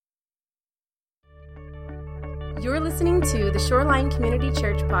You're listening to the Shoreline Community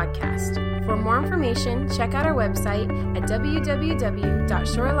Church podcast. For more information, check out our website at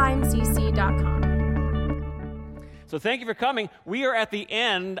www.shorelinecc.com. So thank you for coming. We are at the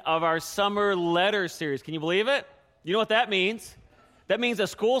end of our summer letter series. Can you believe it? You know what that means? That means that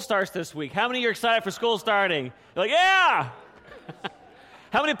school starts this week. How many of you are excited for school starting? You're like, yeah!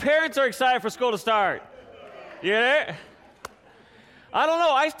 How many parents are excited for school to start? You get it? I don't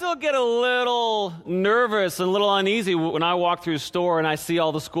know. I still get a little nervous and a little uneasy when I walk through a store and I see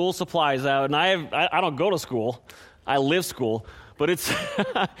all the school supplies out. And I don't go to school. I live school. But it's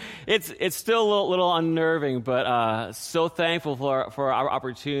it's still a little unnerving, but so thankful for our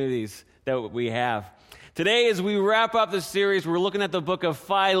opportunities that we have. Today, as we wrap up this series, we're looking at the book of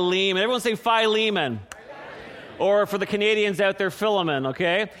Philemon. Everyone say Philemon. Or for the Canadians out there, Philemon,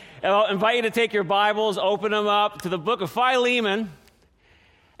 okay? And I'll invite you to take your Bibles, open them up to the book of Philemon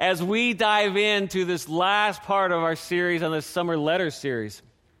as we dive into this last part of our series on this summer letter series.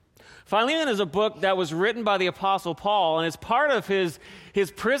 Philemon is a book that was written by the Apostle Paul, and it's part of his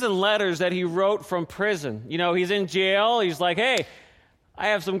prison letters that he wrote from prison. You know, he's in jail. He's like, hey, I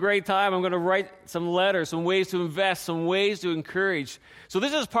have some great time. I'm going to write some letters, some ways to invest, some ways to encourage. So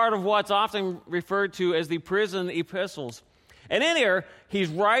this is part of what's often referred to as the prison epistles. And in here, he's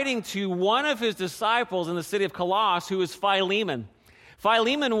writing to one of his disciples in the city of Colossus, who is Philemon.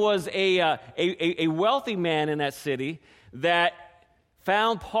 Philemon was a wealthy man in that city that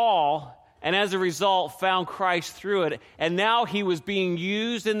found Paul, and as a result, found Christ through it. And now he was being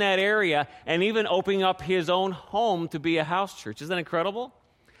used in that area and even opening up his own home to be a house church. Isn't that incredible?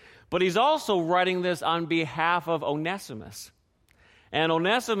 But he's also writing this on behalf of Onesimus. And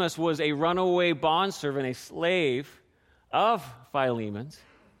Onesimus was a runaway bondservant, a slave of Philemon's.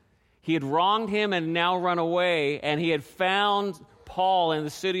 He had wronged him and now run away, and he had found Paul in the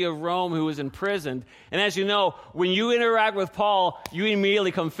city of Rome, who was imprisoned. And as you know, when you interact with Paul, you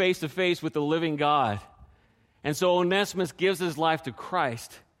immediately come face to face with the living God. And so Onesimus gives his life to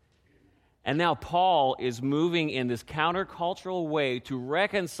Christ. And now Paul is moving in this countercultural way to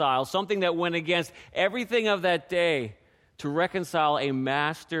reconcile something that went against everything of that day, to reconcile a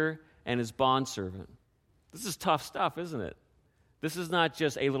master and his bondservant. This is tough stuff, isn't it? This is not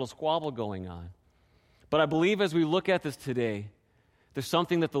just a little squabble going on. But I believe as we look at this today, there's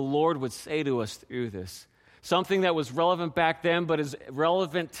something that the Lord would say to us through this. Something that was relevant back then, but is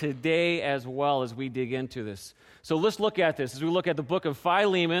relevant today as well as we dig into this. So let's look at this. As we look at the book of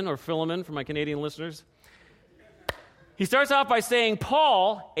Philemon, or Philemon for my Canadian listeners. He starts off by saying,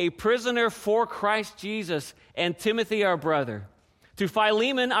 Paul, a prisoner for Christ Jesus, and Timothy, our brother. To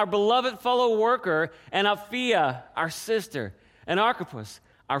Philemon, our beloved fellow worker, and Apphia, our sister, and Archippus,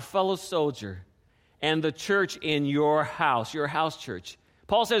 our fellow soldier, and the church in your house church.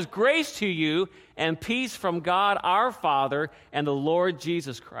 Paul says, grace to you and peace from God our Father and the Lord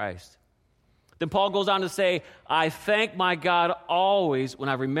Jesus Christ. Then Paul goes on to say, I thank my God always when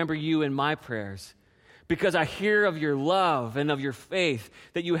I remember you in my prayers, because I hear of your love and of your faith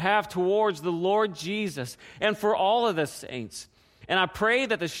that you have towards the Lord Jesus and for all of the saints. And I pray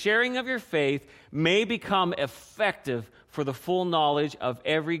that the sharing of your faith may become effective for the full knowledge of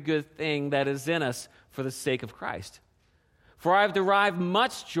every good thing that is in us for the sake of Christ. For I have derived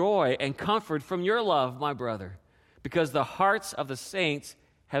much joy and comfort from your love, my brother, because the hearts of the saints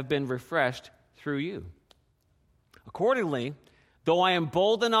have been refreshed through you. Accordingly, though I am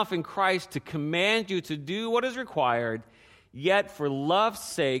bold enough in Christ to command you to do what is required, yet for love's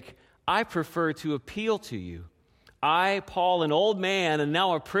sake I prefer to appeal to you. I, Paul, an old man and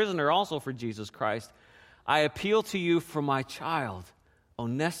now a prisoner also for Jesus Christ, I appeal to you for my child,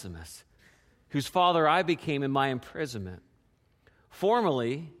 Onesimus, whose father I became in my imprisonment.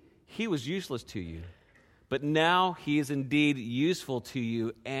 Formerly, he was useless to you, but now he is indeed useful to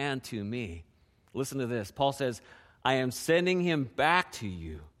you and to me. Listen to this. Paul says, I am sending him back to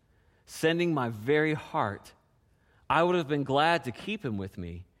you, sending my very heart. I would have been glad to keep him with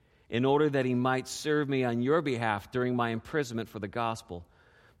me in order that he might serve me on your behalf during my imprisonment for the gospel.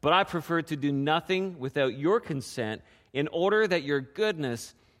 But I prefer to do nothing without your consent in order that your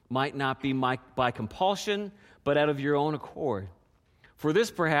goodness might not be by compulsion, but out of your own accord. For this,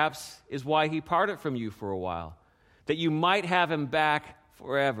 perhaps, is why he parted from you for a while, that you might have him back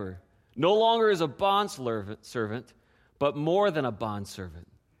forever, no longer as a bondservant, but more than a bondservant,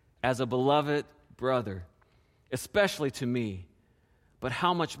 as a beloved brother, especially to me, but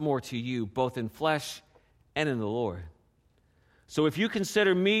how much more to you, both in flesh and in the Lord. So if you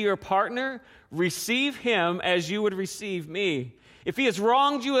consider me your partner, receive him as you would receive me. If he has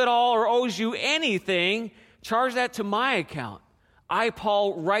wronged you at all or owes you anything, charge that to my account. I,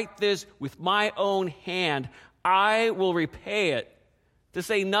 Paul, write this with my own hand. I will repay it, to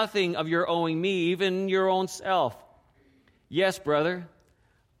say nothing of your owing me, even your own self. Yes, brother,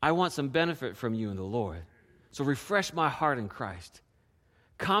 I want some benefit from you in the Lord. So refresh my heart in Christ.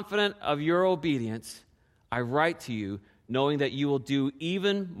 Confident of your obedience, I write to you, knowing that you will do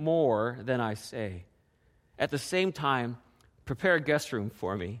even more than I say. At the same time, prepare a guest room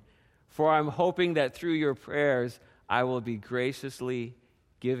for me, for I'm hoping that through your prayers I will be graciously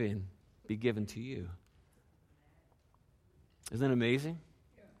given to you. Isn't that amazing?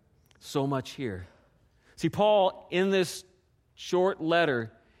 So much here. See, Paul, in this short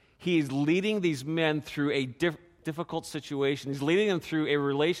letter, he's leading these men through a difficult situation. He's leading them through a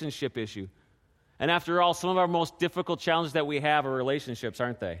relationship issue. And after all, some of our most difficult challenges that we have are relationships,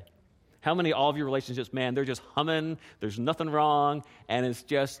 aren't they? How many, all of your relationships, man, they're just humming, there's nothing wrong, and it's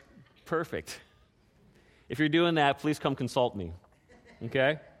just perfect. If you're doing that, please come consult me,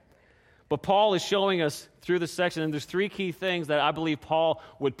 okay? But Paul is showing us through this section, and there's three key things that I believe Paul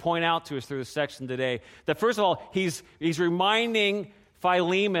would point out to us through this section today. That first of all, he's reminding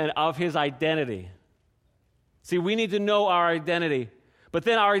Philemon of his identity. See, we need to know our identity. But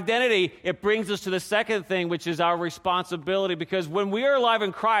then our identity, it brings us to the second thing, which is our responsibility. Because when we are alive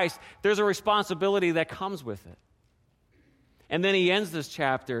in Christ, there's a responsibility that comes with it. And then he ends this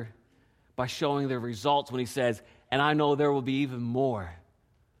chapter by showing the results when he says, and I know there will be even more.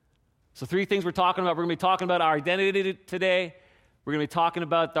 So three things we're talking about. We're going to be talking about our identity today. We're going to be talking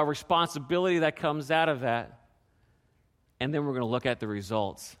about the responsibility that comes out of that. And then we're going to look at the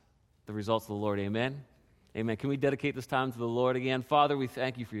results of the Lord. Amen? Amen. Can we dedicate this time to the Lord again? Father, we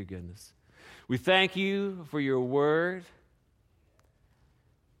thank you for your goodness. We thank you for your word.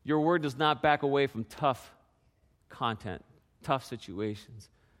 Your word does not back away from tough content, tough situations,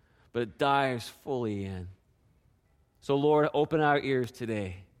 but it dives fully in. So, Lord, open our ears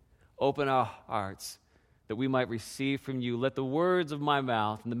today. Open our hearts that we might receive from you. Let the words of my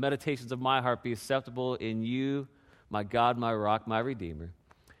mouth and the meditations of my heart be acceptable in you, my God, my rock, my Redeemer.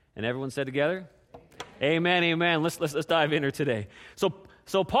 And everyone said together, amen, amen. Let's dive in here today.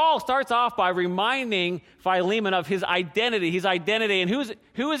 So Paul starts off by reminding Philemon of his identity. And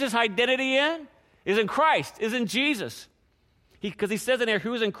who is his identity in? Is in Christ, is in Jesus. Because he says in there,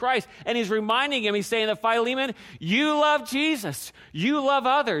 who's in Christ, and he's reminding him, he's saying that Philemon, you love Jesus, you love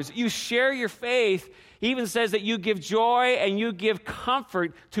others, you share your faith. He even says that you give joy and you give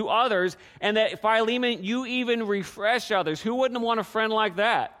comfort to others, and that Philemon, you even refresh others. Who wouldn't want a friend like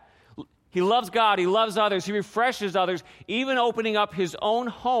that? He loves God, he loves others, he refreshes others, even opening up his own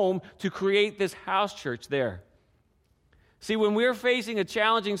home to create this house church there. See, when we're facing a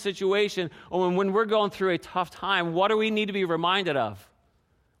challenging situation or when we're going through a tough time, what do we need to be reminded of?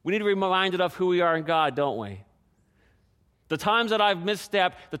 We need to be reminded of who we are in God, don't we? The times that I've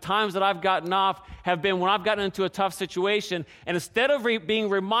misstepped, the times that I've gotten off have been when I've gotten into a tough situation, and instead of being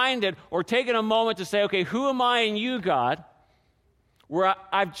reminded or taking a moment to say, okay, who am I in you, God? Where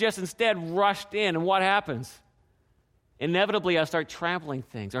I've just instead rushed in, and what happens? Inevitably, I start trampling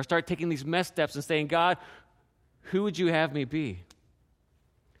things. Or I start taking these missteps and saying, God, who would you have me be?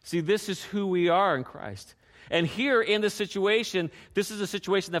 See, this is who we are in Christ. And here in this situation, this is a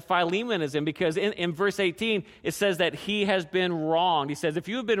situation that Philemon is in, because in verse 18, it says that he has been wronged. He says, if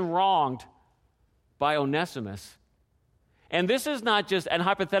you have been wronged by Onesimus, and this is not just an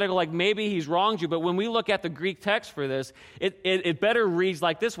hypothetical, like maybe he's wronged you, but when we look at the Greek text for this, it better reads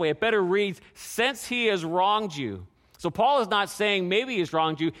like this way. It better reads, since he has wronged you. So Paul is not saying maybe he's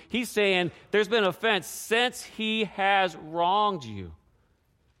wronged you. He's saying there's been offense since he has wronged you.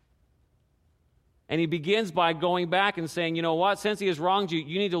 And he begins by going back and saying, you know what? Since he has wronged you,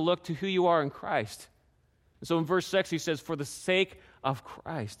 you need to look to who you are in Christ. And so in verse 6, he says, for the sake of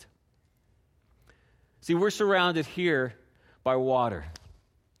Christ. See, we're surrounded here by water.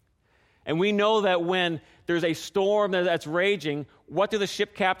 And we know that when there's a storm that's raging, what do the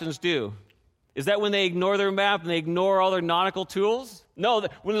ship captains do? Is that when they ignore their map and they ignore all their nautical tools? No,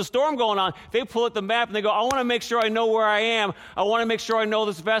 when there's a storm going on, they pull at the map and they go, I want to make sure I know where I am. I want to make sure I know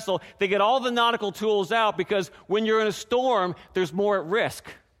this vessel. They get all the nautical tools out, because when you're in a storm, there's more at risk.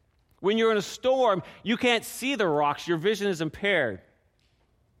 When you're in a storm, you can't see the rocks. Your vision is impaired.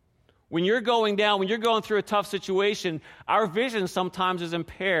 When you're going down, when you're going through a tough situation, our vision sometimes is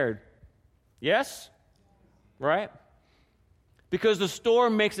impaired. Yes? Right? Because the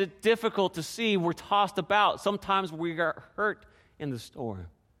storm makes it difficult to see. We're tossed about. Sometimes we are hurt in the storm.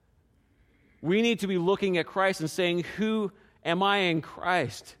 We need to be looking at Christ and saying, who am I in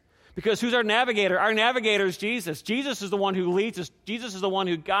Christ? Because who's our navigator? Our navigator is Jesus. Jesus is the one who leads us. Jesus is the one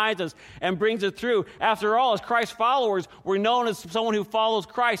who guides us and brings it through. After all, as Christ followers, we're known as someone who follows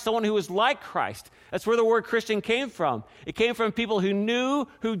Christ, someone who is like Christ. That's where the word Christian came from. It came from people who knew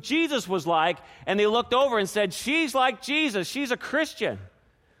who Jesus was like, and they looked over and said, she's like Jesus. She's a Christian.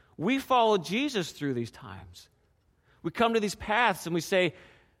 We follow Jesus through these times. We come to these paths and we say,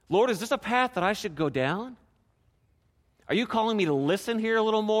 Lord, is this a path that I should go down? Are you calling me to listen here a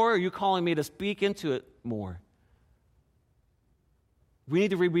little more? Or are you calling me to speak into it more? We need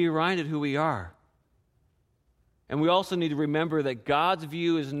to be reminded who we are. And we also need to remember that God's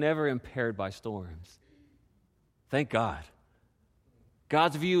view is never impaired by storms. Thank God.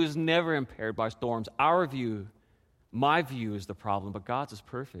 God's view is never impaired by storms. Our view, my view is the problem, but God's is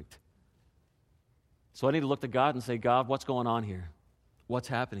perfect. So I need to look to God and say, God, what's going on here? What's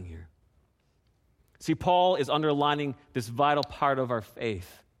happening here? See, Paul is underlining this vital part of our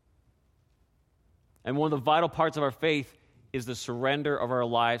faith. And one of the vital parts of our faith is the surrender of our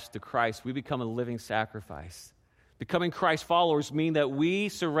lives to Christ. We become a living sacrifice. Becoming Christ followers mean that we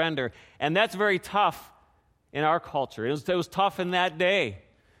surrender. And that's very tough in our culture. It was tough in that day.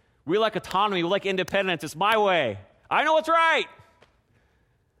 We like autonomy. We like independence. It's my way. I know what's right.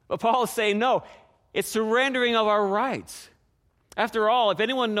 But Paul is saying, no, it's surrendering of our rights. After all, if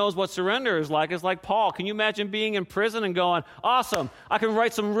anyone knows what surrender is like, it's like Paul. Can you imagine being in prison and going, awesome, I can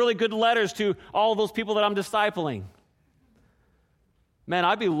write some really good letters to all of those people that I'm discipling? Man,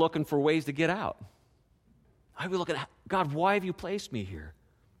 I'd be looking for ways to get out. I'd be looking, God, why have you placed me here?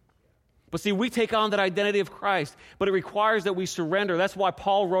 But see, we take on that identity of Christ, but it requires that we surrender. That's why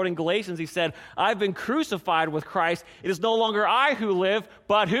Paul wrote in Galatians, he said, I've been crucified with Christ. It is no longer I who live,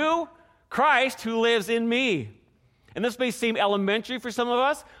 but who? Christ who lives in me. And this may seem elementary for some of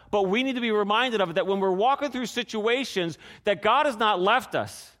us, but we need to be reminded of it, that when we're walking through situations, that God has not left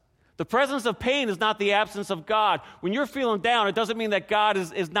us. The presence of pain is not the absence of God. When you're feeling down, it doesn't mean that God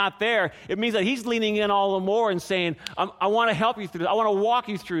is not there. It means that he's leaning in all the more and saying, I want to help you through this. I want to walk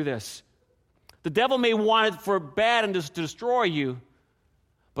you through this. The devil may want it for bad and to destroy you,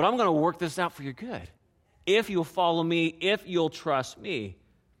 but I'm going to work this out for your good. If you'll follow me, if you'll trust me.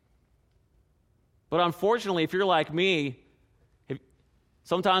 But unfortunately, if you're like me,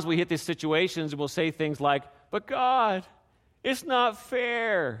 sometimes we hit these situations and we'll say things like, but God, it's not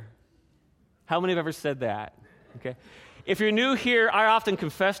fair. How many have ever said that? Okay. If you're new here, I often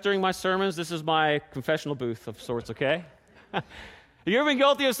confess during my sermons. This is my confessional booth of sorts, okay? Have you ever been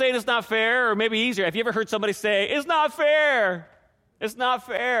guilty of saying it's not fair? Or maybe easier, have you ever heard somebody say, it's not fair? It's not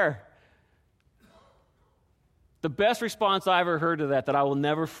fair. The best response I ever heard to that I will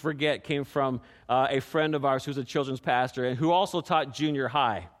never forget came from a friend of ours who's a children's pastor and who also taught junior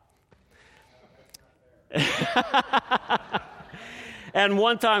high. And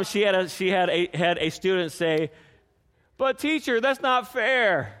one time she had a student say, but teacher, that's not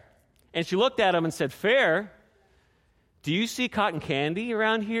fair. And she looked at him and said, fair? Do you see cotton candy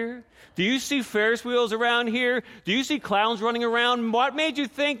around here? Do you see Ferris wheels around here? Do you see clowns running around? What made you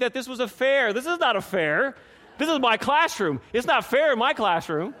think that this was a fair? This is not a fair. This is my classroom. It's not fair in my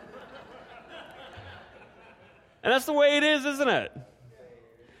classroom. And that's the way it is, isn't it?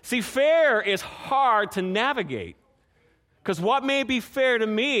 See, fair is hard to navigate. Because what may be fair to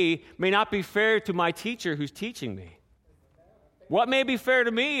me may not be fair to my teacher who's teaching me. What may be fair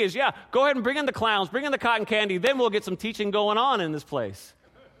to me is, yeah, go ahead and bring in the clowns, bring in the cotton candy, then we'll get some teaching going on in this place.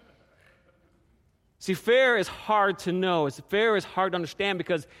 See, fair is hard to know. Fair is hard to understand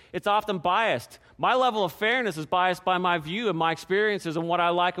because it's often biased. My level of fairness is biased by my view and my experiences and what I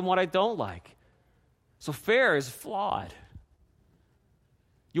like and what I don't like. So fair is flawed.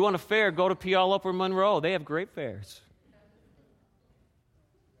 You want a fair, go to Puyallup or Monroe. They have great fairs.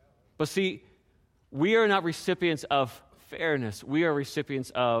 But see, we are not recipients of fairness. We are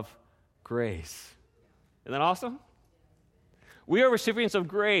recipients of grace. Isn't that awesome? We are recipients of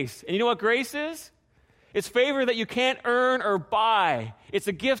grace. And you know what grace is? It's favor that you can't earn or buy. It's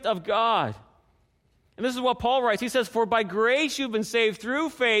a gift of God. And this is what Paul writes. He says, for by grace you've been saved through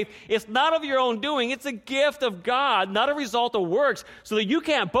faith. It's not of your own doing. It's a gift of God, not a result of works, so that you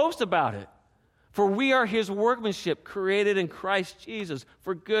can't boast about it. For we are his workmanship, created in Christ Jesus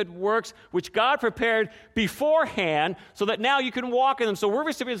for good works, which God prepared beforehand so that now you can walk in them. So we're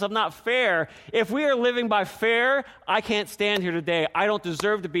recipients of not fair. If we are living by fair, I can't stand here today. I don't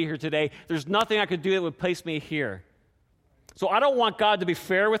deserve to be here today. There's nothing I could do that would place me here. So I don't want God to be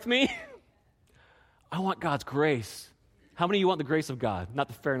fair with me. I want God's grace. How many of you want the grace of God, not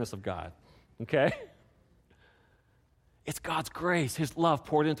the fairness of God? Okay? It's God's grace, his love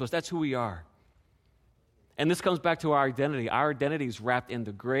poured into us. That's who we are. And this comes back to our identity. Our identity is wrapped in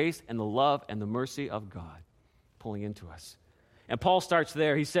the grace and the love and the mercy of God pulling into us. And Paul starts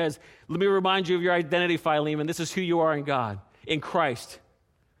there. He says, let me remind you of your identity, Philemon. This is who you are in God, in Christ.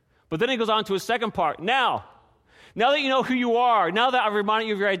 But then he goes on to a second part. Now that you know who you are, now that I've reminded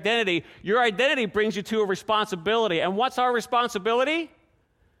you of your identity brings you to a responsibility. And what's our responsibility?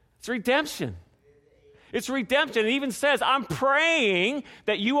 It's redemption. It's redemption. It even says, I'm praying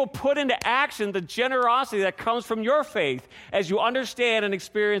that you will put into action the generosity that comes from your faith as you understand and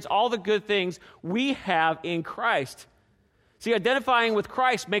experience all the good things we have in Christ. See, identifying with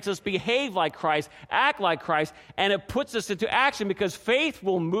Christ makes us behave like Christ, act like Christ, and it puts us into action because faith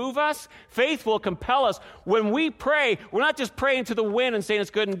will move us. Faith will compel us. When we pray, we're not just praying to the wind and saying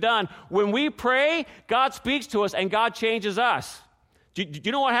it's good and done. When we pray, God speaks to us and God changes us. Do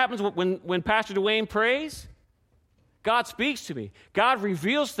you know what happens when Pastor Dwayne prays? God speaks to me. God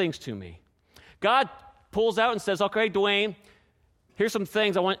reveals things to me. God pulls out and says, okay, Dwayne, here's some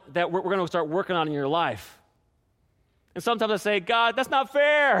things I want that we're going to start working on in your life. And sometimes I say, God, that's not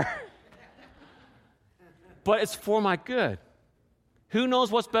fair. But it's for my good. Who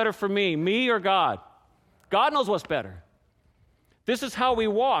knows what's better for me or God? God knows what's better. This is how we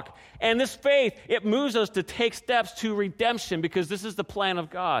walk. And this faith, it moves us to take steps to redemption because this is the plan of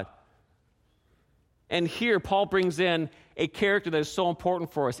God. And here, Paul brings in a character that is so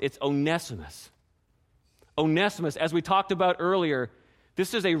important for us. It's Onesimus. Onesimus, as we talked about earlier,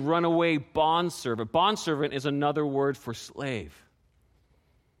 this is a runaway bondservant. Bondservant is another word for slave.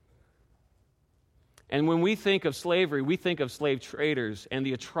 And when we think of slavery, we think of slave traders and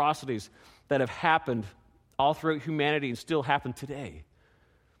the atrocities that have happened all throughout humanity and still happen today.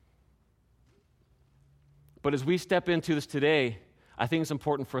 But as we step into this today, I think it's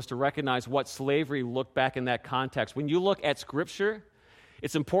important for us to recognize what slavery looked back in that context. When you look at Scripture,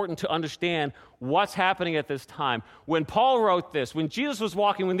 it's important to understand what's happening at this time. When Paul wrote this, when Jesus was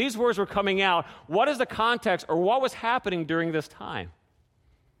walking, when these words were coming out, what is the context or what was happening during this time?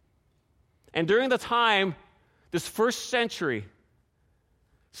 And during the time, this first century,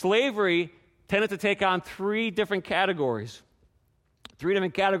 slavery tended to take on three different categories.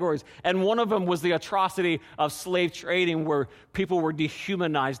 And one of them was the atrocity of slave trading where people were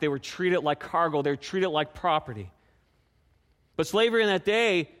dehumanized. They were treated like cargo. They were treated like property. But slavery in that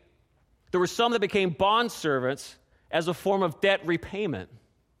day, there were some that became bondservants as a form of debt repayment.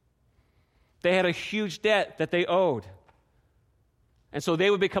 They had a huge debt that they owed. And so they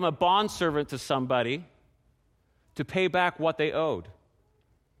would become a bondservant to somebody to pay back what they owed.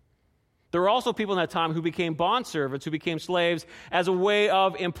 There were also people in that time who became bondservants, who became slaves as a way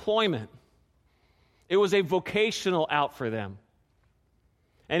of employment. It was a vocational out for them.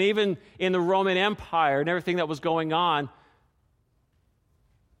 And even in the Roman Empire and everything that was going on,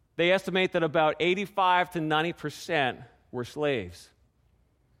 they estimate that about 85 to 90% were slaves.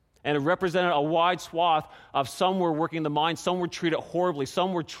 And it represented a wide swath of some were working the mines, some were treated horribly,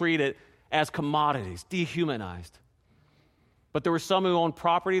 some were treated as commodities, dehumanized. But there were some who owned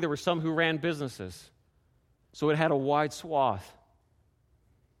property, there were some who ran businesses. So it had a wide swath.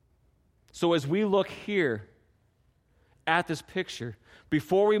 So as we look here at this picture,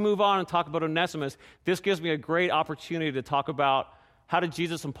 before we move on and talk about Onesimus, this gives me a great opportunity to talk about how did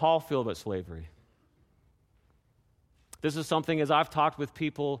Jesus and Paul feel about slavery. This is something, as I've talked with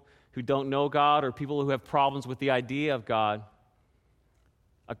people who don't know God or people who have problems with the idea of God,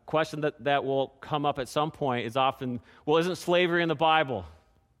 a question that will come up at some point is often, well, isn't slavery in the Bible?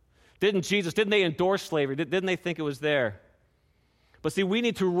 Didn't they endorse slavery? Didn't they think it was there? But see, we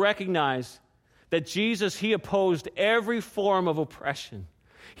need to recognize that Jesus, he opposed every form of oppression.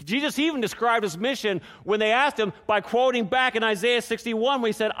 Jesus even described his mission when they asked him by quoting back in Isaiah 61 when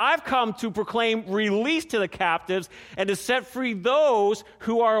he said, I've come to proclaim release to the captives and to set free those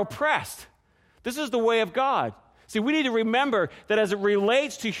who are oppressed. This is the way of God. See, we need to remember that as it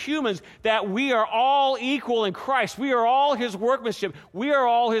relates to humans, that we are all equal in Christ. We are all his workmanship. We are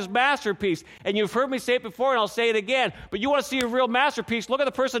all his masterpiece. And you've heard me say it before, and I'll say it again. But you want to see a real masterpiece, look at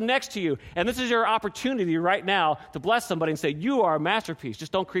the person next to you. And this is your opportunity right now to bless somebody and say, you are a masterpiece.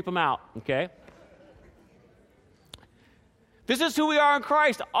 Just don't creep them out, okay? This is who we are in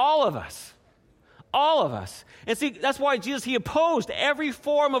Christ, all of us. All of us. And see, that's why Jesus, he opposed every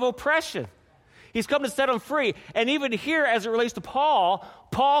form of oppression. He's come to set them free. And even here, as it relates to Paul,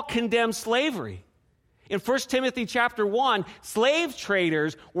 Paul condemns slavery. In 1 Timothy chapter 1, slave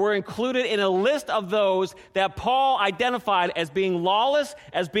traders were included in a list of those that Paul identified as being lawless,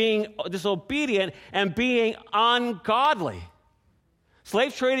 as being disobedient, and being ungodly.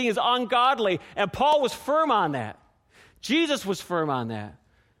 Slave trading is ungodly, and Paul was firm on that. Jesus was firm on that.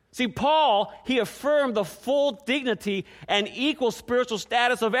 See, Paul, he affirmed the full dignity and equal spiritual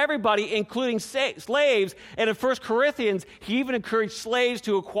status of everybody, including slaves. And in 1 Corinthians, he even encouraged slaves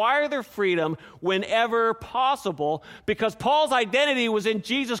to acquire their freedom whenever possible, because Paul's identity was in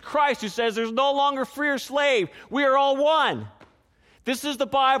Jesus Christ, who says there's no longer free or slave. We are all one. This is the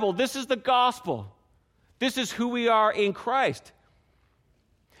Bible. This is the gospel. This is who we are in Christ.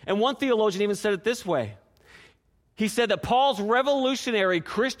 And one theologian even said it this way. He said that Paul's revolutionary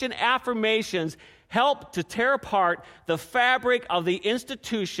Christian affirmations helped to tear apart the fabric of the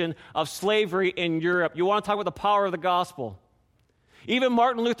institution of slavery in Europe. You want to talk about the power of the gospel? Even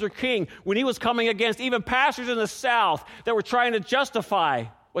Martin Luther King, when he was coming against even pastors in the South that were trying to justify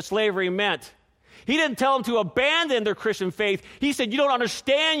what slavery meant, he didn't tell them to abandon their Christian faith. He said, you don't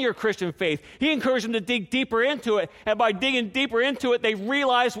understand your Christian faith. He encouraged them to dig deeper into it. And by digging deeper into it, they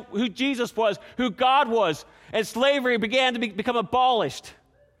realized who Jesus was, who God was. And slavery began to become abolished.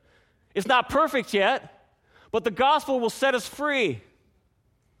 It's not perfect yet, but the gospel will set us free.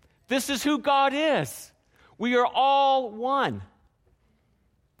 This is who God is. We are all one.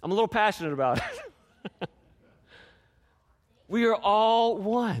 I'm a little passionate about it. We are all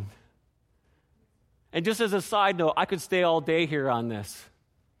one. And just as a side note, I could stay all day here on this.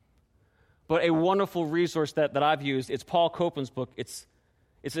 But a wonderful resource that I've used, it's Paul Copeland's book. It's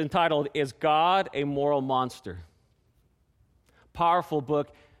entitled, Is God a Moral Monster? Powerful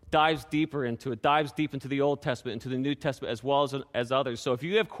book, dives deeper into it, dives deep into the Old Testament, into the New Testament, as well as others. So if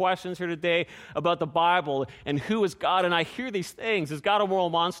you have questions here today about the Bible and who is God, and I hear these things, is God a moral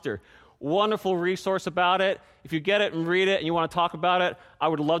monster? Wonderful resource about it. If you get it and read it and you want to talk about it, I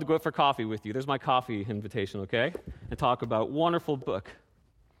would love to go out for coffee with you. There's my coffee invitation, okay? And talk about it. Wonderful book.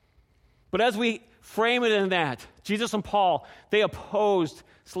 But as we frame it in that, Jesus and Paul, they opposed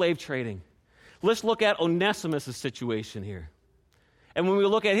slave trading. Let's look at Onesimus' situation here. And when we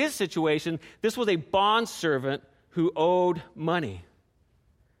look at his situation, this was a bondservant who owed money.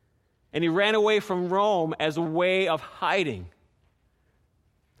 And he ran away from Rome as a way of hiding.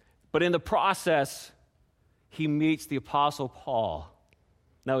 But in the process, he meets the Apostle Paul.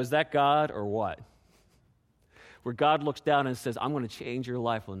 Now, is that God or what? Where God looks down and says, I'm going to change your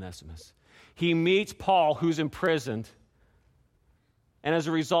life, Onesimus. He meets Paul, who's imprisoned, and as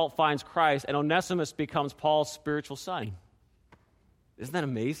a result finds Christ, and Onesimus becomes Paul's spiritual son. Isn't that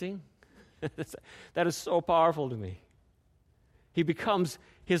amazing? That is so powerful to me. He becomes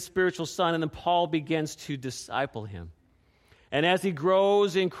his spiritual son, and then Paul begins to disciple him. And as he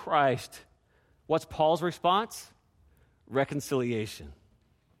grows in Christ, what's Paul's response? Reconciliation.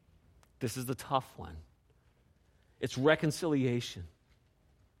 This is the tough one. It's reconciliation.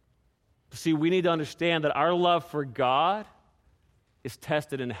 See, we need to understand that our love for God is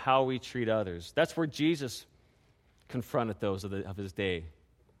tested in how we treat others. That's where Jesus confronted those of his day.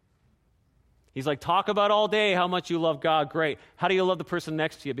 He's like, talk about all day how much you love God. Great. How do you love the person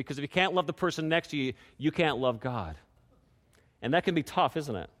next to you? Because if you can't love the person next to you, you can't love God. And that can be tough,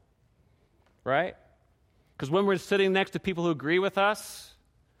 isn't it? Right? Because when we're sitting next to people who agree with us,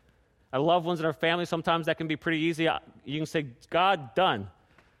 our loved ones in our family, sometimes that can be pretty easy. You can say, God, done.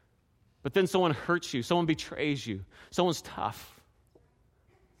 But then someone hurts you. Someone betrays you. Someone's tough.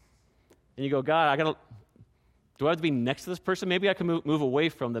 And you go, God, do I have to be next to this person? Maybe I can move away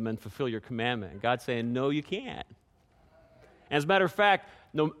from them and fulfill your commandment. And God's saying, no, you can't. And as a matter of fact,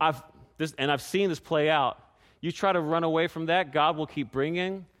 I've seen this play out. You try to run away from that, God will keep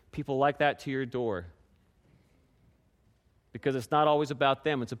bringing people like that to your door. Because it's not always about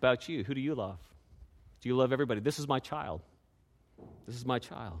them, it's about you. Who do you love? Do you love everybody? This is my child. This is my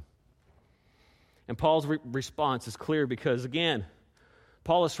child. And Paul's response is clear because, again,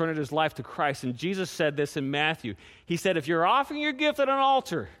 Paul has surrendered his life to Christ. And Jesus said this in Matthew. He said, if you're offering your gift at an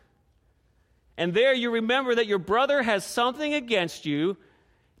altar, and there you remember that your brother has something against you,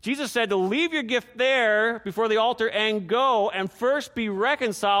 Jesus said to leave your gift there before the altar and go and first be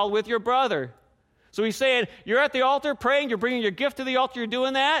reconciled with your brother. So he's saying, you're at the altar praying, you're bringing your gift to the altar, you're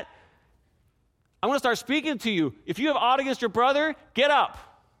doing that. I'm going to start speaking to you. If you have ought against your brother, get up.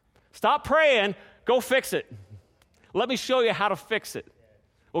 Stop praying, go fix it. Let me show you how to fix it.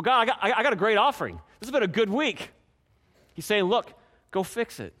 Well, God, I got a great offering. This has been a good week. He's saying, look, go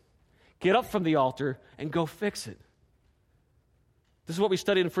fix it. Get up from the altar and go fix it. This is what we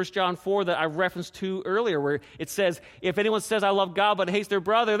studied in 1 John 4 that I referenced to earlier, where it says, if anyone says, I love God, but hates their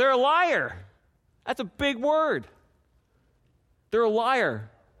brother, they're a liar. That's a big word. They're a liar.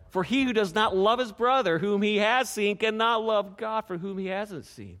 For he who does not love his brother whom he has seen cannot love God for whom he hasn't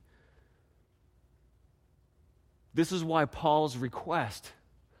seen. This is why Paul's request,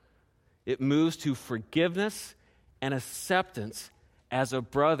 it moves to forgiveness and acceptance as a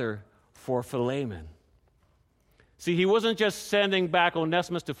brother for Philemon. See, he wasn't just sending back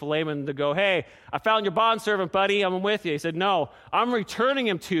Onesimus to Philemon to go, hey, I found your bondservant, buddy, I'm with you. He said, no, I'm returning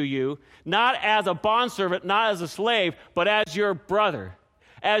him to you, not as a bondservant, not as a slave, but as your brother,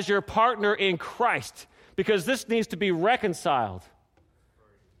 as your partner in Christ, because this needs to be reconciled.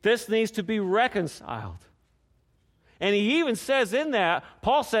 This needs to be reconciled. And he even says in that,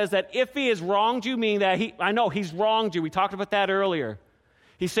 Paul says that if he has wronged you, meaning that I know he's wronged you. We talked about that earlier.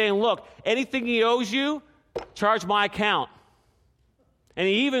 He's saying, look, anything he owes you, charge my account. And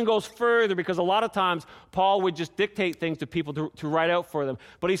he even goes further because a lot of times Paul would just dictate things to people to write out for them.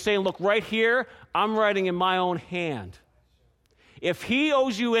 But he's saying, look, right here, I'm writing in my own hand. If he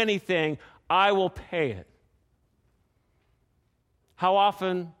owes you anything, I will pay it. How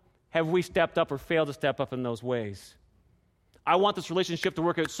often have we stepped up or failed to step up in those ways? I want this relationship to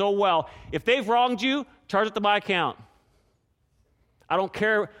work out so well. If they've wronged you, charge it to my account. I don't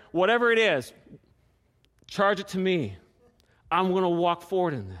care, whatever it is. Charge it to me. I'm going to walk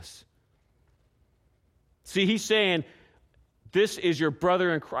forward in this. See, he's saying, this is your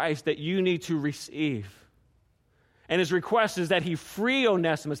brother in Christ that you need to receive. And his request is that he free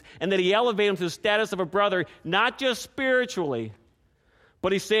Onesimus and that he elevate him to the status of a brother, not just spiritually,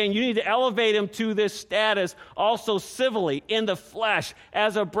 but he's saying you need to elevate him to this status also civilly, in the flesh,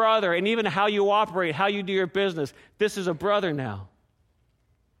 as a brother, and even how you operate, how you do your business. This is a brother now.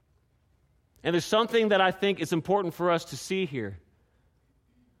 And there's something that I think is important for us to see here.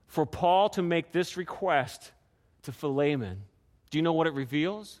 For Paul to make this request to Philemon, do you know what it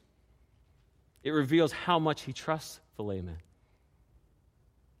reveals? It reveals how much he trusts Philemon.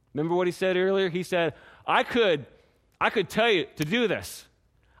 Remember what he said earlier? He said, I could tell you to do this.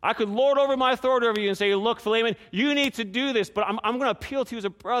 I could lord over my authority over you and say, look, Philemon, you need to do this, but I'm going to appeal to you as a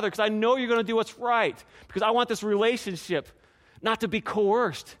brother because I know you're going to do what's right, because I want this relationship not to be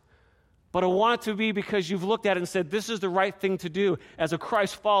coerced. But I want it to be because you've looked at it and said, this is the right thing to do as a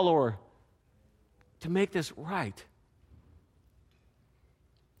Christ follower to make this right.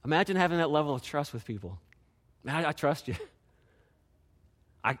 Imagine having that level of trust with people. Man, I trust you.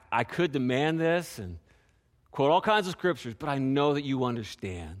 I could demand this and quote all kinds of scriptures, but I know that you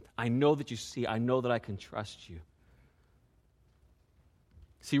understand. I know that you see. I know that I can trust you.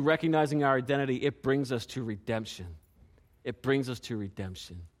 See, recognizing our identity, it brings us to redemption. It brings us to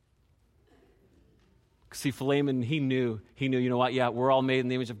redemption. See, Philemon, he knew, you know what? Yeah, we're all made in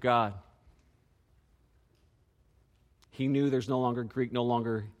the image of God. He knew there's no longer Greek, no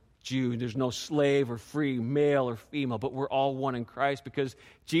longer Jew. There's no slave or free, male or female, but we're all one in Christ because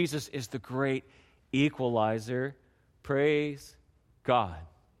Jesus is the great equalizer. Praise God.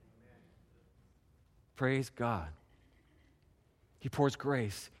 Praise God. He pours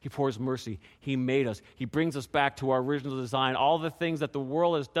grace. He pours mercy. He made us. He brings us back to our original design. All the things that the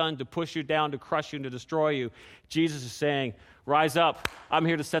world has done to push you down, to crush you, and to destroy you, Jesus is saying, rise up. I'm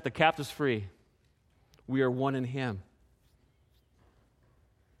here to set the captives free. We are one in him.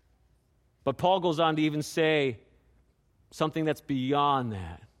 But Paul goes on to even say something that's beyond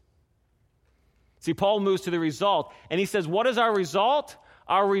that. See, Paul moves to the result, and he says, what is our result?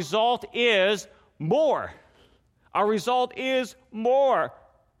 Our result is more. Our result is more.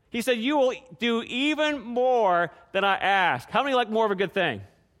 He said, you will do even more than I ask. How many like more of a good thing?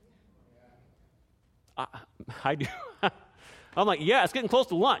 I do. I'm like, yeah, it's getting close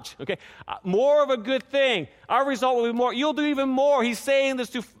to lunch. Okay, more of a good thing. Our result will be more. You'll do even more. He's saying this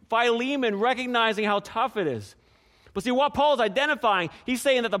to Philemon, recognizing how tough it is. But see, what Paul is identifying, he's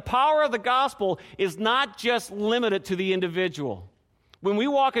saying that the power of the gospel is not just limited to the individual. When we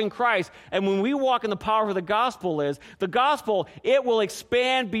walk in Christ and when we walk in the power of the gospel, it will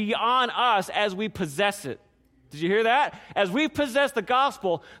expand beyond us as we possess it. Did you hear that? As we possess the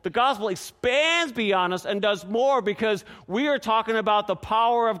gospel expands beyond us and does more because we are talking about the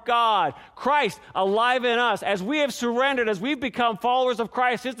power of God, Christ alive in us. As we have surrendered, as we've become followers of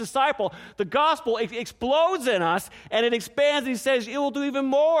Christ, his disciple, the gospel explodes in us and it expands. And he says, it will do even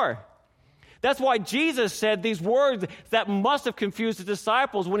more. That's why Jesus said these words that must have confused his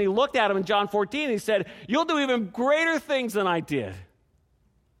disciples when he looked at them in John 14. He said, you'll do even greater things than I did.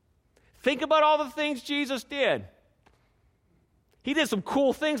 Think about all the things Jesus did. He did some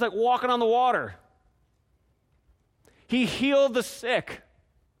cool things like walking on the water. He healed the sick.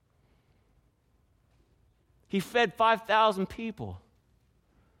 He fed 5,000 people.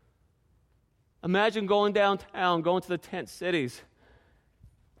 Imagine going downtown, going to the tent cities,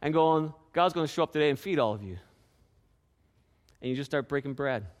 and going, God's going to show up today and feed all of you. And you just start breaking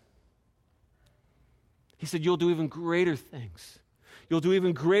bread. He said, you'll do even greater things. You'll do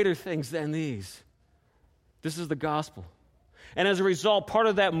even greater things than these. This is the gospel. And as a result, part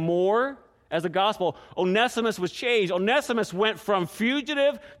of that more as the gospel, Onesimus was changed. Onesimus went from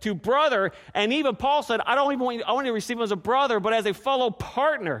fugitive to brother, and even Paul said, I want you to receive him as a brother, but as a fellow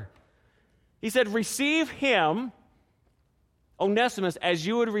partner. He said, receive him, Onesimus, as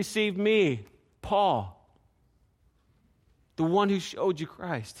you would receive me, Paul, the one who showed you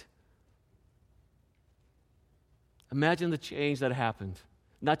Christ. Imagine the change that happened,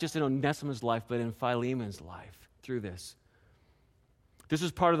 not just in Onesimus' life, but in Philemon's life through this. This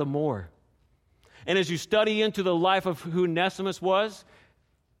is part of the more. And as you study into the life of who Onesimus was,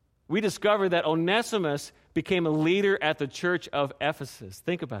 we discover that Onesimus became a leader at the church of Ephesus.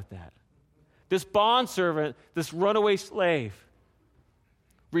 Think about that. This bondservant, this runaway slave,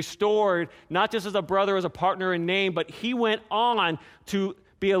 restored not just as a brother, as a partner in name, but he went on to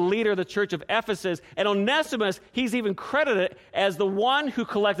be a leader of the church of Ephesus. And Onesimus, he's even credited as the one who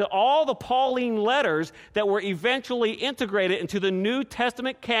collected all the Pauline letters that were eventually integrated into the New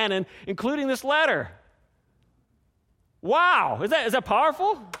Testament canon, including this letter. Wow, is that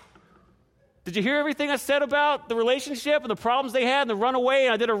powerful? Did you hear everything I said about the relationship and the problems they had and the runaway,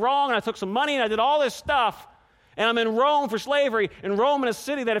 and I did it wrong, and I took some money, and I did all this stuff, and I'm in Rome for slavery, in Rome, in a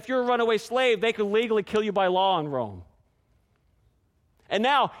city that if you're a runaway slave, they could legally kill you by law in Rome. And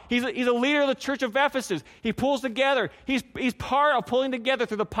now he's a leader of the church of Ephesus. He pulls together. He's part of pulling together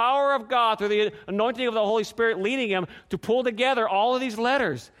through the power of God, through the anointing of the Holy Spirit leading him to pull together all of these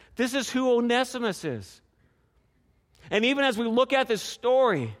letters. This is who Onesimus is. And even as we look at this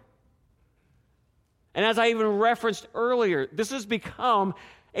story, and as I even referenced earlier, this has become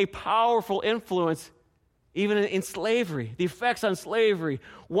a powerful influence even in slavery, the effects on slavery.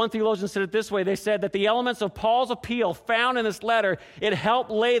 One theologian said it this way. They said that the elements of Paul's appeal found in this letter, it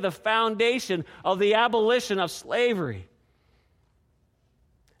helped lay the foundation of the abolition of slavery.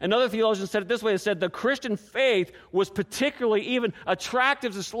 Another theologian said it this way. They said the Christian faith was particularly even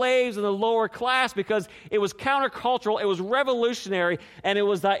attractive to slaves in the lower class because it was countercultural, it was revolutionary, and it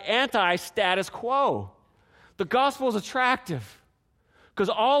was the anti-status quo. The gospel is attractive because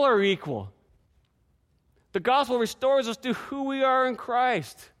all are equal. The gospel restores us to who we are in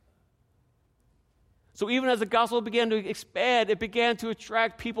Christ. So even as the gospel began to expand, it began to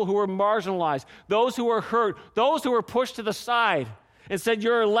attract people who were marginalized, those who were hurt, those who were pushed to the side and said,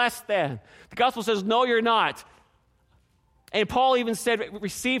 you're less than. The gospel says, no, you're not. And Paul even said,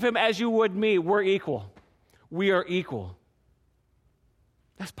 receive him as you would me. We're equal. We are equal.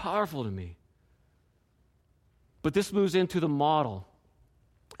 That's powerful to me. But this moves into the model.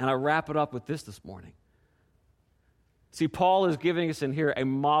 And I wrap it up with this morning. See, Paul is giving us in here a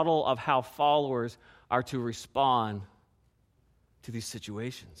model of how followers are to respond to these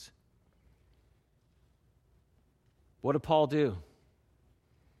situations. What did Paul do?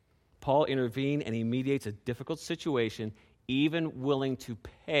 Paul intervened and he mediates a difficult situation, even willing to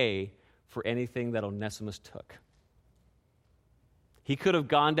pay for anything that Onesimus took. He could have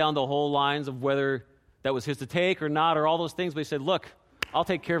gone down the whole lines of whether that was his to take or not, or all those things, but he said, look, I'll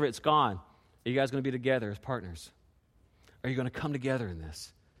take care of it, it's gone. Are you guys going to be together as partners? Are you going to come together in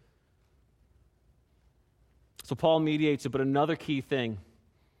this? So Paul mediates it, but another key thing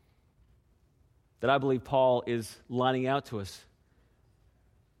that I believe Paul is lining out to us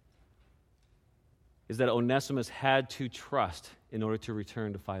is that Onesimus had to trust in order to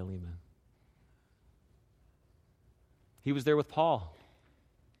return to Philemon. He was there with Paul.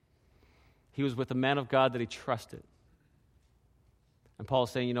 He was with the man of God that he trusted. And Paul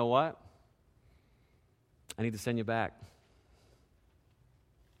is saying, you know what? I need to send you back.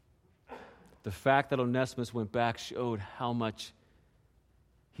 The fact that Onesimus went back showed how much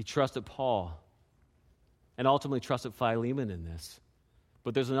he trusted Paul and ultimately trusted Philemon in this.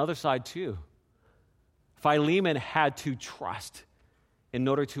 But there's another side too. Philemon had to trust in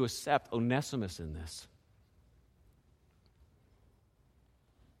order to accept Onesimus in this.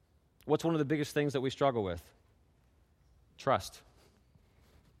 What's one of the biggest things that we struggle with? Trust.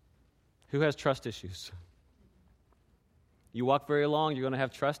 Who has trust issues? You walk very long, you're going to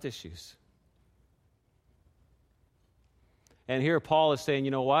have trust issues. And here Paul is saying,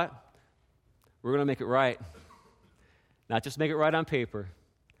 you know what? We're going to make it right. Not just make it right on paper.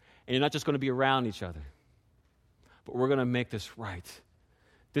 And you're not just going to be around each other. But we're going to make this right.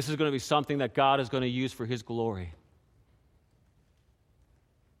 This is going to be something that God is going to use for his glory.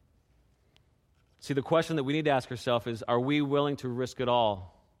 See, the question that we need to ask ourselves is, are we willing to risk it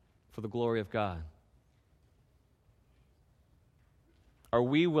all for the glory of God? Are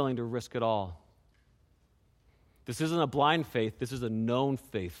we willing to risk it all? This isn't a blind faith. This is a known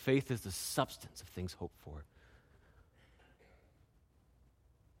faith. Faith is the substance of things hoped for.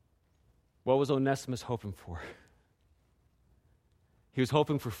 What was Onesimus hoping for? He was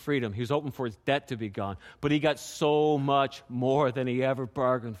hoping for freedom. He was hoping for his debt to be gone. But he got so much more than he ever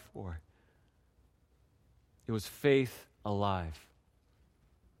bargained for. It was faith alive.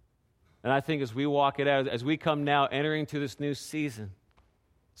 And I think as we walk it out, as we come now entering to this new season,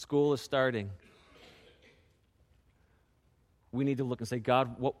 school is starting, we need to look and say,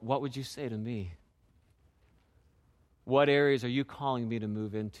 God, what would you say to me? What areas are you calling me to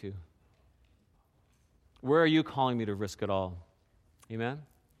move into? Where are you calling me to risk it all? Amen?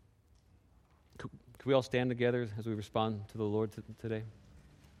 Could we all stand together as we respond to the Lord today?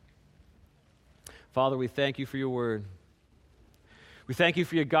 Father, we thank you for your word. We thank you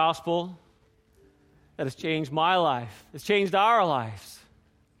for your gospel that has changed my life. It's changed our lives.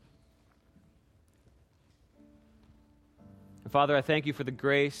 And Father, I thank you for the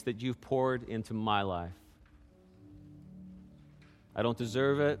grace that you've poured into my life. I don't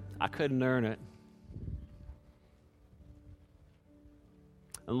deserve it. I couldn't earn it.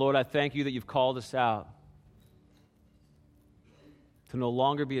 And Lord, I thank you that you've called us out to no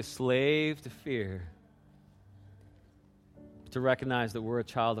longer be a slave to fear, but to recognize that we're a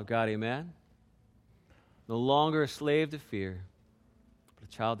child of God. Amen? No longer a slave to fear, but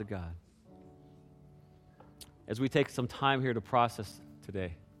a child of God. As we take some time here to process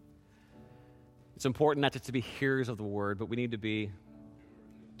today, it's important not just to be hearers of the word, but we need to be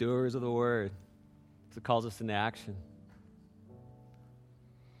doers of the word. It calls us into action.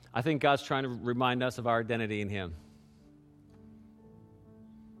 I think God's trying to remind us of our identity in him.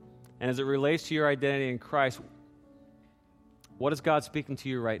 And as it relates to your identity in Christ, what is God speaking to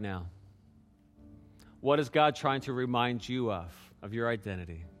you right now? What is God trying to remind you of your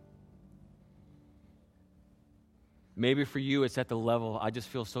identity? Maybe for you it's at the level, I just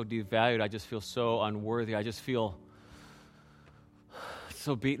feel so devalued, I just feel so unworthy, I just feel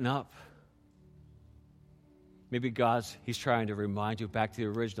so beaten up. Maybe he's trying to remind you back to the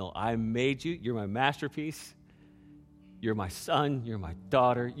original. I made you. You're my masterpiece. You're my son. You're my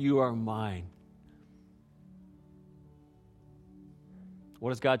daughter. You are mine.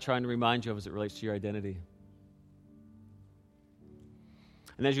 What is God trying to remind you of as it relates to your identity?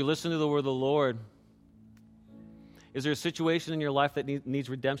 And as you listen to the word of the Lord, is there a situation in your life that needs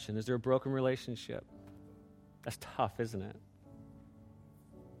redemption? Is there a broken relationship? That's tough, isn't it?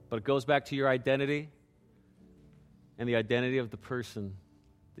 But it goes back to your identity and the identity of the person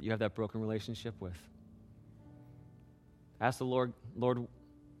that you have that broken relationship with. Ask the Lord,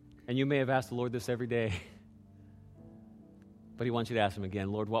 and you may have asked the Lord this every day, but he wants you to ask him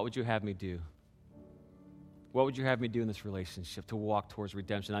again, Lord, what would you have me do? What would you have me do in this relationship to walk towards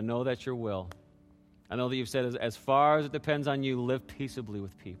redemption? I know that's your will. I know that you've said, as far as it depends on you, live peaceably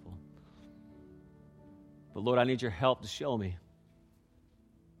with people. But Lord, I need your help to show me.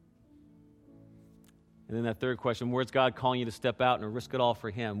 And then that third question, where's God calling you to step out and risk it all for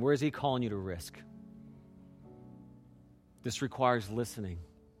him? Where is he calling you to risk? This requires listening.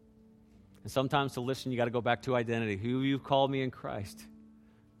 And sometimes to listen, you got to go back to identity. Who you've called me in Christ.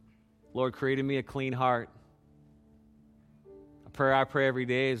 Lord, create in me a clean heart. A prayer I pray every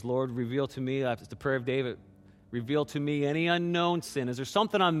day is, Lord, reveal to me, it's the prayer of David, reveal to me any unknown sin. Is there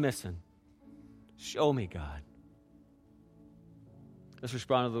something I'm missing? Show me, God. Let's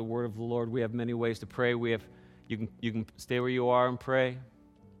respond to the word of the Lord. We have many ways to pray. You can stay where you are and pray.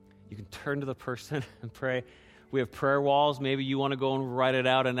 You can turn to the person and pray. We have prayer walls. Maybe you want to go and write it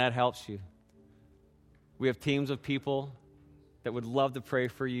out, and that helps you. We have teams of people that would love to pray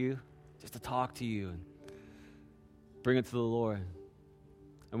for you, just to talk to you and bring it to the Lord.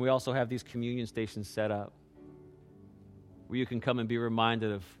 And we also have these communion stations set up where you can come and be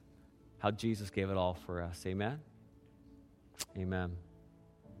reminded of how Jesus gave it all for us. Amen? Amen.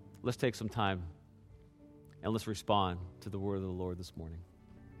 Let's take some time and let's respond to the word of the Lord this morning.